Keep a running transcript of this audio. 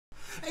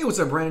what's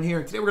up? Brandon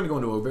here. Today we're going to go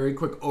into a very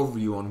quick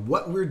overview on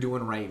what we're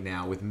doing right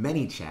now with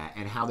Manychat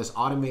and how this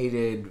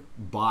automated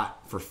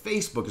bot for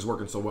Facebook is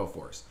working so well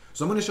for us.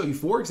 So I'm going to show you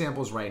 4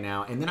 examples right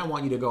now, and then I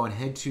want you to go and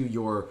head to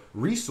your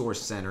resource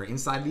center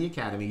inside the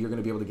Academy. You're going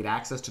to be able to get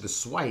access to the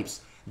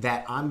swipes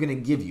that I'm going to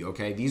give you,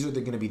 okay? These are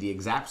going to be the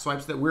exact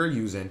swipes that we're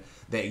using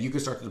that you can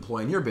start to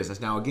deploy in your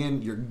business. Now,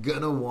 again, you're going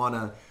to want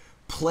to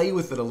play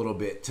with it a little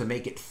bit to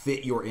make it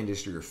fit your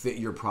industry or fit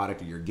your product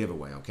or your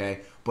giveaway, okay?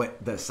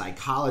 But the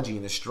psychology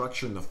and the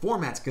structure and the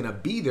format's gonna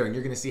be there, and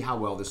you're gonna see how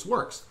well this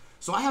works.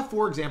 So I have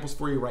 4 examples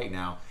for you right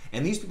now,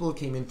 and these people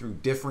came in through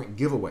different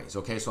giveaways,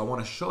 okay? So I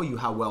wanna show you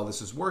how well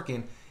this is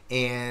working,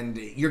 and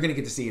you're gonna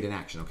get to see it in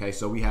action, okay?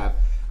 So we have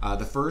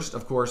the first,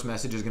 of course,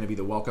 message is gonna be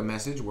the welcome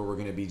message, where we're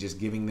gonna be just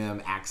giving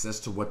them access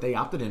to what they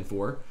opted in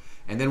for.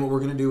 And then what we're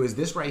gonna do is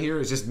this right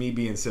here is just me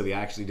being silly. I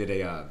actually did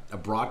a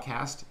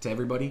broadcast to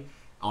everybody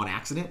on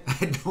accident. I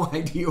had no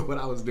idea what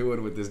I was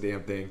doing with this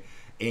damn thing,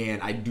 and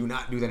I do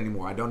not do that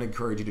anymore. I don't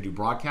encourage you to do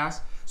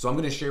broadcasts. So I'm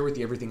going to share with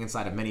you everything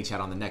inside of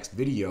Manychat on the next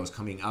videos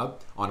coming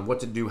up on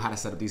what to do, how to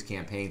set up these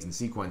campaigns and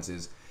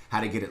sequences,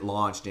 how to get it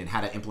launched, and how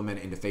to implement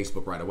it into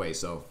Facebook right away.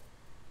 So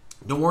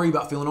don't worry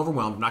about feeling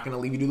overwhelmed. I'm not going to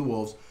leave you to the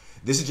wolves.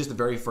 This is just the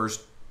very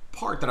first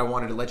part that I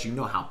wanted to let you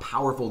know how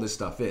powerful this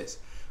stuff is.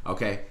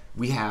 Okay,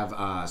 we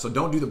have, so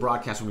don't do the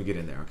broadcast when we get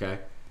in there, okay?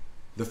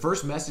 The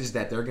first message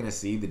that they're going to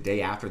see the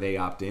day after they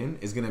opt in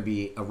is going to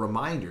be a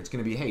reminder. It's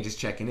going to be, hey, just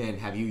checking in.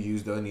 Have you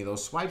used any of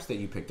those swipes that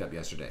you picked up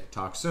yesterday?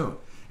 Talk soon.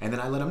 And then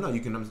I let them know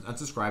you can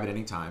unsubscribe at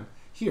any time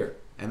here.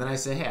 And then I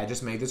say, hey, I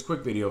just made this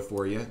quick video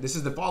for you. This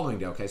is the following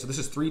day, okay? So this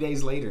is 3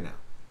 days later now.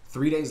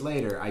 3 days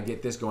later, I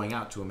get this going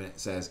out to them, and it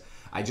says,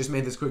 I just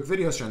made this quick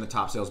video sharing the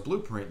top sales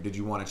blueprint. Did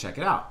you want to check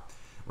it out?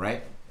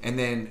 Right? And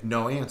then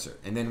no answer.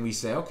 And then we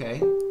say,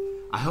 okay,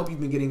 I hope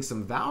you've been getting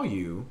some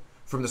value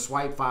from the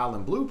swipe file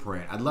and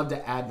blueprint. I'd love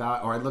to add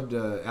value, or I'd love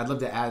to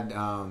add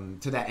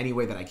to that any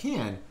way that I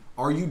can.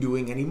 Are you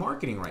doing any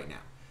marketing right now?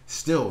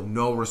 Still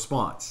no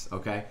response.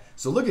 Okay,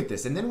 so look at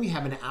this, and then we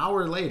have an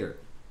hour later.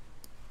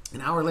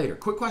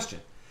 Quick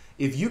question: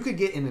 if you could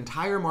get an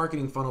entire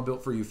marketing funnel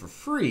built for you for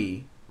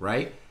free,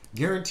 right?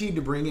 Guaranteed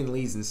to bring in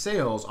leads and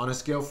sales on a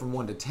scale from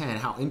 1 to 10,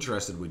 how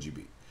interested would you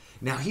be?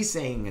 Now he's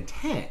saying a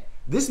 10.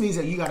 This means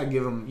that you got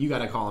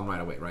to call them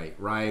right away, right?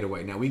 Right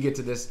away. Now we get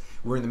to this,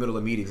 we're in the middle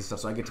of meetings and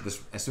stuff, so I get to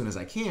this as soon as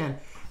I can,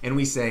 and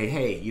we say,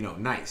 hey, you know,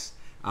 nice.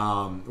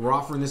 We're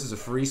offering this as a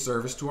free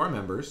service to our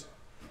members.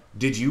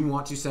 Did you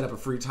want to set up a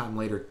free time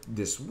later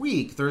this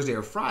week, Thursday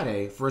or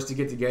Friday, for us to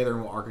get together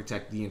and we'll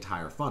architect the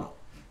entire funnel?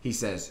 He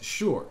says,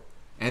 sure.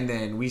 And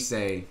then we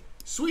say,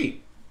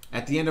 sweet.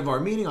 At the end of our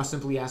meeting, I'll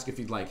simply ask if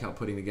you'd like help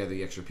putting together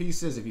the extra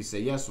pieces. If you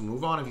say yes, we'll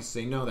move on. If you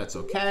say no, that's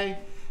okay.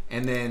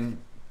 And then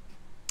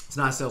it's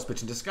not a sales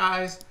pitch in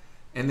disguise.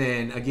 And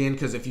then again,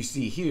 because if you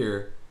see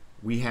here,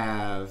 we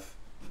have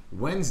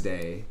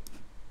Wednesday,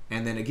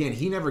 and then again,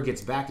 he never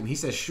gets back to me. He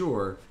says,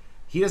 sure.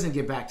 He doesn't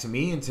get back to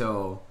me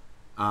until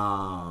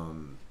what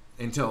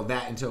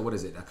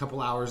is it? A couple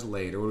hours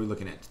later. What are we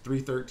looking at?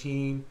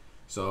 3:13.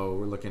 So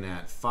we're looking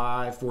at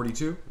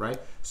 5:42, right?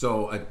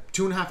 So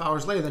 2.5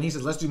 hours later, then he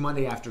says, let's do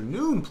Monday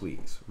afternoon,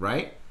 please,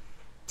 right?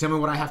 Tell me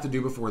what I have to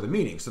do before the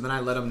meeting. So then I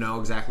let him know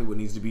exactly what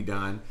needs to be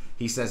done.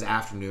 He says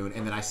afternoon,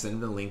 and then I send him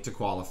the link to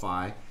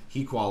qualify.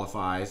 He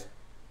qualifies,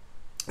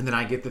 and then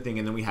I get the thing,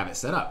 and then we have it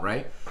set up,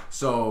 right?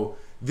 So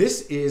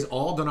this is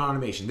all done on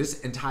automation. This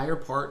entire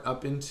part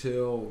up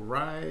until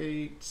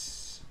right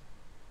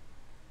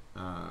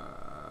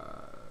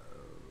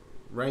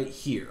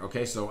here,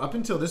 okay? So up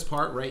until this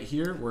part right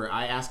here where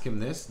I ask him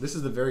this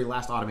is the very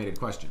last automated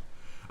question.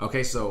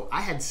 Okay, so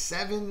I had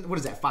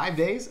 5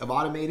 days of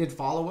automated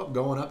follow-up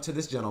going up to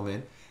this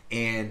gentleman,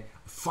 and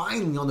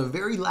finally on the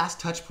very last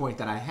touch point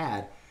that I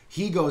had,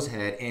 he goes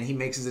ahead and he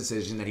makes his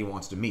decision that he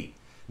wants to meet.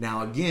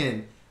 Now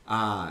again,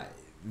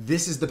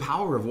 this is the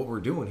power of what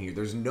we're doing here.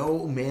 There's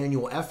no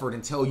manual effort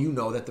until you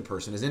know that the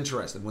person is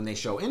interested. When they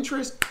show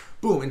interest,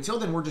 boom, until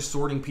then we're just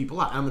sorting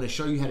people out. I'm gonna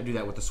show you how to do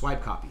that with the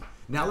swipe copy.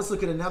 Now let's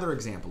look at another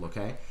example,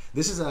 okay?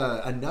 This is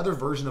another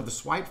version of the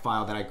swipe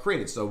file that I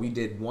created. So we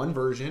did one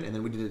version, and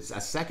then we did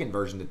a second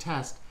version to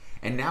test,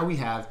 and now we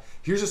have,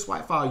 here's a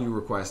swipe file you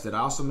requested. I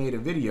also made a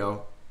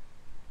video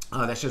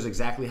that shows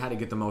exactly how to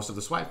get the most of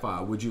the swipe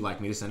file. Would you like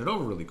me to send it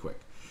over really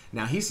quick?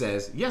 Now he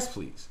says, yes,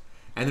 please.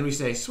 And then we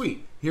say,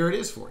 sweet, here it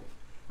is for you,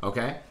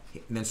 okay?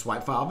 And then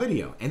swipe file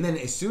video. And then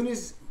as soon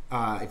as,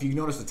 if you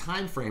notice the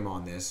time frame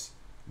on this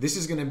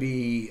is gonna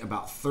be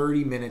about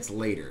 30 minutes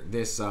later.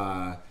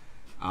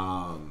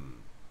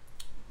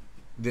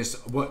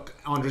 What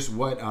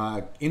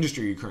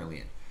industry are you currently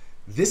in?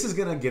 This is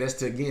gonna get us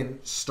to, again,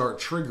 start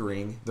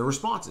triggering the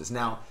responses.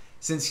 Now,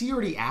 since he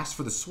already asked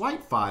for the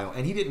swipe file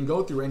and he didn't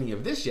go through any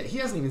of this yet, he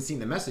hasn't even seen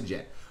the message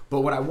yet.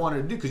 But what I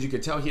wanted to do, because you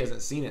could tell he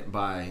hasn't seen it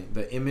by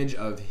the image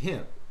of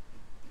him,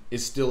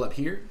 is still up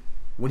here.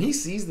 When he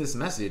sees this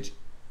message,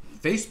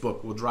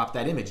 Facebook will drop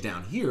that image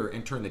down here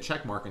and turn the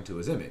check mark into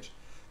his image.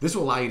 This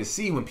will allow you to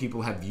see when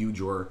people have viewed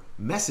your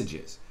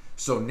messages.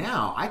 So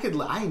now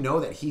I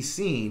know that he's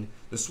seen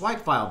the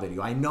swipe file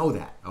video. I know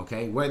that,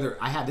 okay? Whether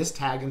I have this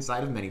tagged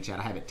inside of Manychat,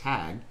 I have it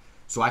tagged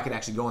so I could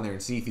actually go in there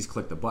and see if he's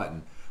clicked the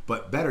button.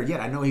 But better yet,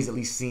 I know he's at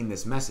least seen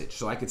this message.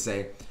 So I could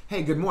say,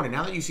 hey, good morning.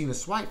 Now that you've seen the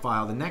swipe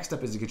file, the next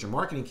step is to get your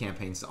marketing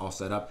campaigns all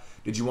set up.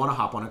 Did you want to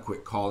hop on a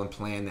quick call and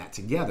plan that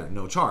together?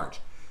 No charge.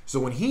 So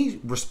when he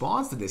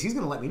responds to this, he's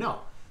going to let me know.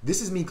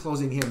 This is me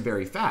closing him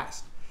very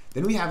fast.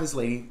 Then we have this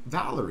lady,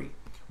 Valerie.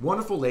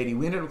 Wonderful lady.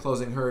 We ended up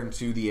closing her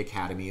into the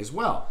academy as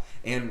well.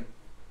 And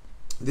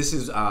this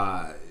is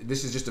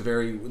just a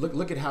very,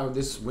 look at how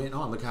this went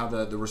on. Look how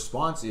the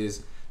response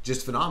is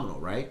just phenomenal,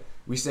 right?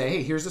 We say,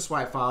 hey, here's the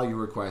swipe file you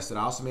requested.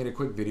 I also made a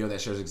quick video that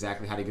shows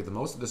exactly how to get the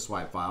most of the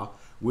swipe file.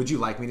 Would you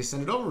like me to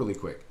send it over really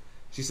quick?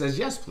 She says,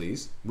 yes,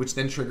 please, which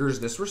then triggers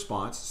this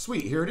response.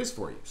 Sweet, here it is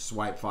for you.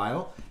 Swipe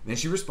file. And then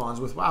she responds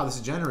with, wow, this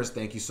is generous.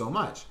 Thank you so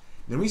much.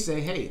 Then we say,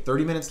 hey,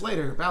 30 minutes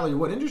later, Valerie,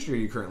 what industry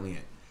are you currently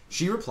in?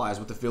 She replies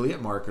with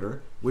affiliate marketer,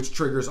 which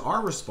triggers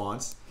our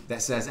response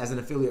that says, as an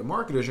affiliate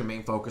marketer, is your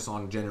main focus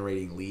on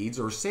generating leads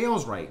or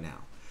sales right now?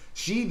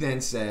 She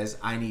then says,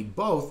 I need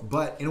both,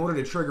 but in order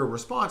to trigger a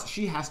response,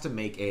 she has to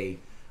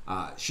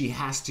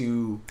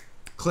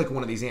click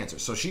one of these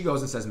answers. So she goes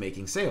and says,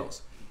 making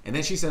sales. And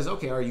then she says,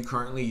 okay, are you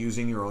currently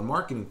using your own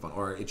marketing funnel?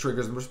 Or it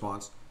triggers the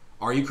response,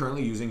 are you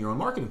currently using your own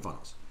marketing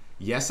funnels?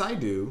 Yes, I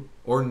do,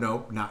 or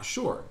nope, not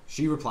sure.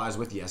 She replies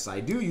with, yes,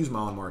 I do use my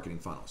own marketing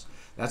funnels.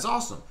 That's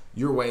awesome.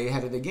 You're way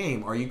ahead of the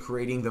game. Are you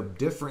creating the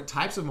different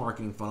types of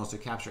marketing funnels to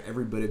capture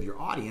every bit of your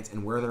audience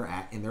and where they're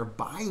at in their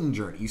buying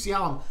journey? You see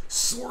how I'm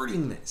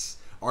sorting this?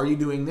 Are you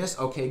doing this?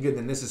 Okay, good,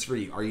 then this is for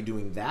you. Are you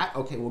doing that?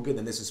 Okay, well, good,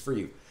 then this is for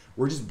you.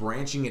 We're just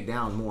branching it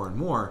down more and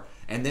more.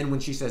 And then when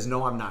she says,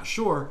 no, I'm not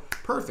sure,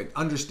 perfect,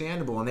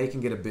 understandable, and they can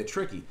get a bit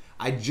tricky.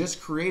 I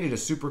just created a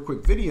super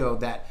quick video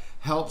that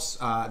helps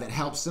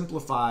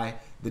simplify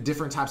the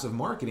different types of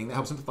marketing,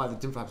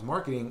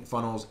 marketing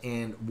funnels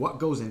and what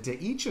goes into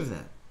each of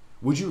them.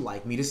 Would you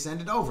like me to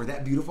send it over?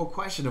 That beautiful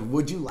question of,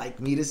 would you like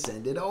me to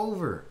send it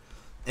over?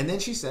 And then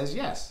she says,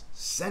 yes,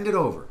 send it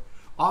over.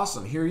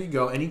 Awesome, here you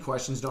go. Any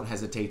questions, don't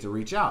hesitate to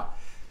reach out.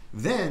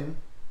 Then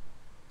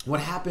what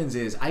happens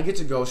is I get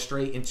to go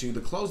straight into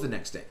the close the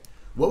next day.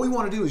 What we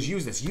want to do is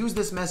use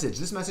this message.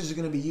 This message is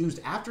going to be used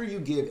after you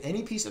give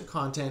any piece of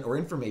content or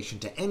information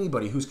to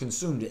anybody who's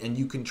consumed it, and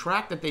you can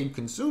track that they've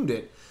consumed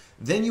it.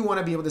 Then you want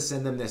to be able to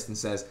send them this and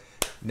says,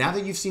 now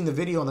that you've seen the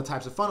video on the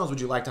types of funnels, would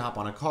you like to hop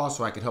on a call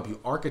so I could help you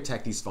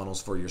architect these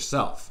funnels for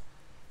yourself?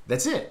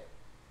 That's it.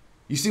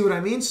 You see what I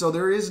mean? So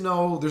there's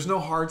no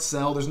hard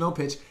sell, there's no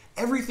pitch.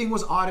 Everything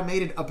was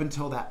automated up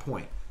until that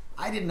point.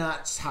 I did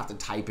not have to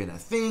type in a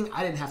thing.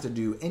 I didn't have to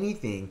do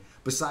anything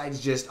besides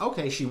just,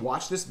 okay, she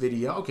watched this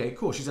video. Okay,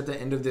 cool. She's at the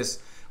end of this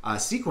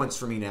sequence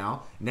for me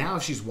now. Now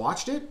if she's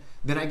watched it,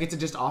 then I get to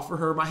just offer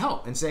her my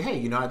help and say, hey,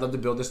 you know, I'd love to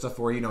build this stuff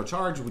for you, no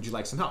charge. Would you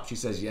like some help? She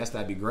says, yes,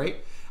 that'd be great.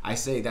 I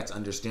say, that's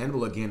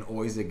understandable. Again,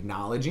 always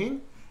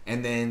acknowledging.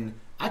 And then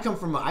I come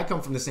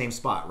from the same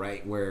spot,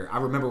 right? Where I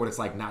remember what it's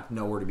like not to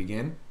know where to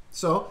begin.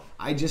 So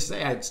I just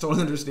say, it's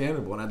totally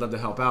understandable and I'd love to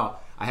help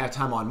out. I have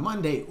time on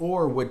Monday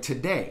or would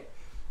today.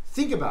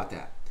 Think about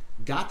that.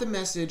 Got the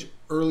message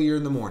earlier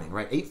in the morning,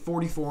 right?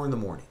 8:44 in the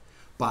morning.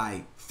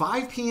 By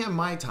 5 p.m.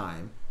 my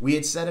time, we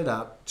had set it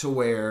up to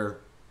where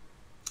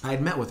I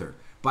had met with her.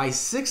 By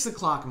 6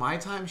 o'clock my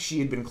time, she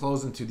had been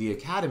closed into the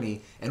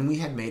academy and we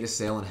had made a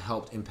sale and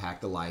helped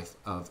impact the life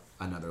of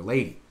another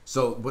lady.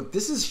 So what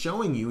this is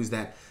showing you is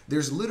that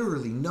there's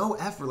literally no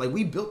effort. Like,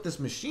 we built this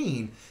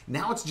machine.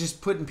 Now it's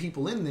just putting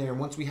people in there. And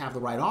once we have the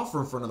right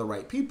offer in front of the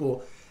right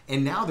people,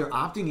 and now they're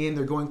opting in,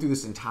 they're going through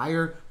this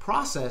entire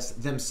process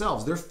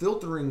themselves. They're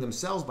filtering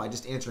themselves by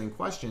just answering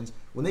questions.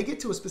 When they get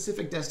to a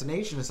specific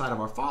destination inside of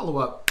our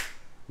follow-up,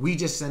 we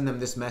just send them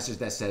this message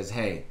that says,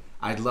 hey,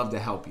 I'd love to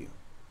help you.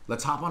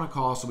 Let's hop on a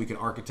call so we can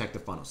architect the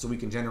funnel, so we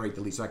can generate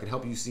the lead, so I can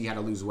help you see how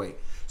to lose weight,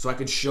 so I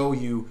could show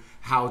you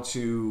how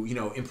to,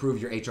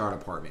 improve your HR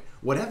department.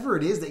 Whatever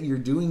it is that you're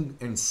doing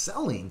and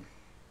selling,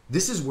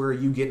 this is where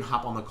you get and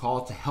hop on the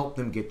call to help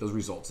them get those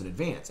results in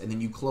advance, and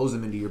then you close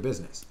them into your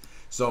business.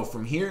 So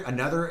from here,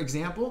 another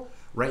example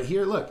right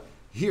here, look,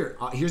 here's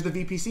the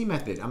VPC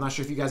method. I'm not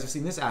sure if you guys have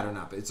seen this ad or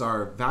not, but it's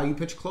our value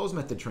pitch close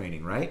method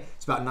training, right?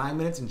 It's about 9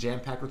 minutes and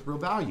jam-packed with real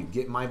value.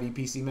 Get my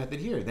VPC method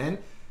here.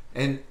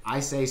 And I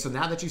say, so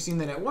now that you've seen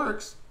that it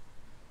works,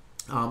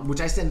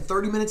 which I send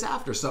 30 minutes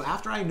after. So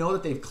after I know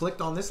that they've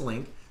clicked on this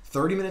link,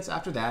 30 minutes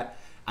after that,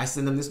 I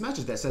send them this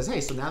message that says,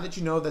 hey, so now that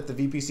you know that the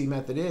VPC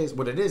method is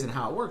what it is and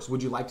how it works,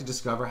 would you like to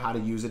discover how to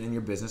use it in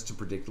your business to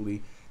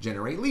predictably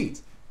generate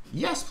leads?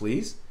 Yes,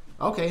 please.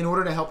 Okay, in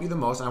order to help you the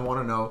most, I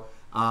want to know,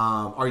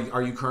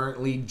 are you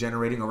currently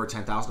generating over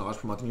 $10,000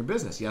 per month in your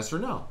business? Yes or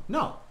no?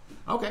 No.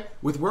 Okay,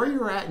 with where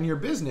you're at in your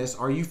business,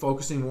 are you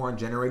focusing more on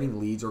generating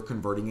leads or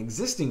converting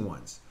existing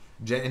ones?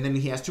 And then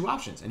he has two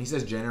options, and he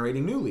says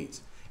generating new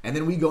leads. And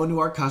then we go into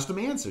our custom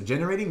answer.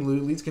 Generating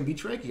new leads can be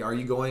tricky. Are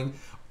you going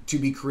to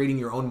be creating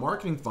your own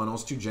marketing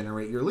funnels to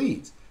generate your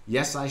leads?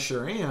 Yes, I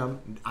sure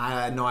am.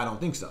 No, I don't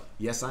think so.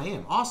 Yes, I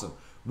am. Awesome.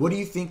 What do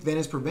you think then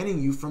is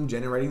preventing you from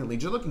generating the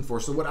leads you're looking for?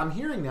 So what I'm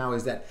hearing now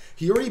is that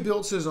he already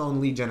built his own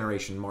lead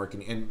generation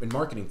marketing and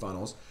marketing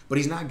funnels, but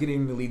he's not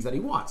getting the leads that he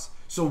wants.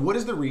 So what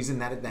is the reason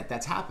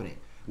that's happening?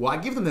 Well, I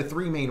give them the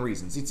three main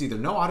reasons. It's either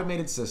no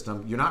automated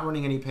system, you're not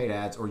running any paid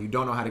ads, or you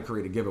don't know how to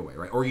create a giveaway,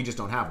 right? Or you just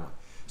don't have one.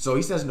 So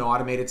he says no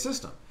automated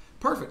system.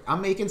 Perfect.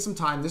 I'm making some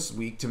time this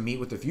week to meet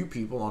with a few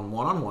people on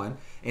one-on-one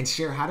and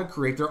share how to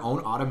create their own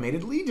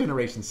automated lead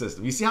generation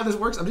system. You see how this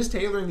works? I'm just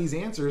tailoring these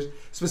answers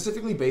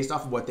specifically based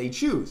off of what they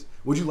choose.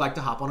 Would you like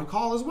to hop on a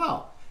call as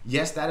well?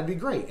 Yes, that'd be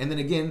great. And then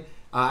again,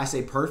 I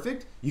say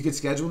perfect. You could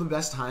schedule the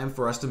best time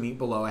for us to meet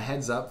below. A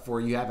heads up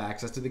for you have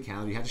access to the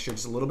calendar. You have to share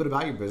just a little bit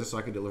about your business so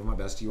I can deliver my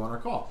best to you on our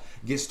call.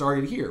 Get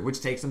started here,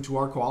 which takes them to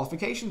our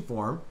qualification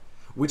form,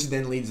 which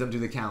then leads them to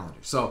the calendar.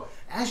 So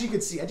as you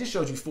can see, I just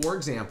showed you 4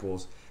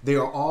 examples. They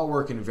are all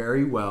working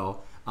very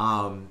well.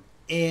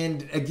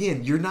 And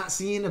again, you're not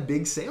seeing a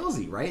big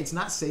salesy, right? It's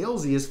not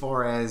salesy as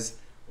far as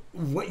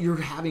what you're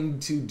having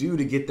to do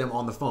to get them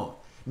on the phone.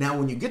 Now,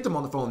 when you get them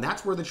on the phone,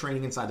 that's where the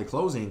training inside the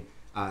closing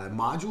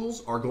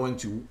modules are going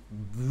to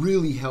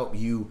really help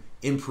you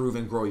improve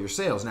and grow your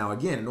sales. Now,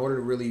 again, in order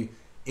to really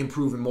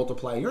improve and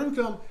multiply your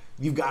income,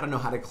 you've got to know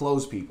how to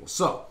close people.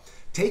 So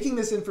taking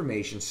this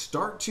information,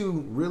 start to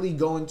really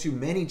go into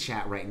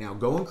Manychat right now.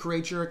 Go and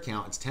create your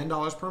account. It's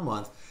 $10 per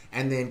month.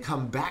 And then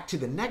come back to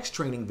the next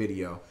training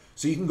video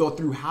so you can go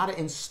through how to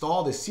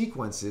install the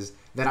sequences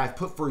that I've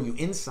put for you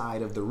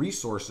inside of the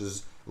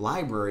resources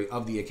library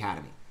of the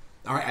Academy.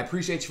 All right, I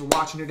appreciate you for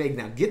watching today.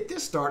 Now get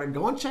this started.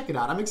 Go and check it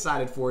out. I'm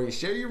excited for you.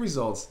 Share your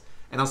results,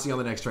 and I'll see you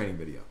on the next training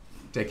video.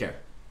 Take care.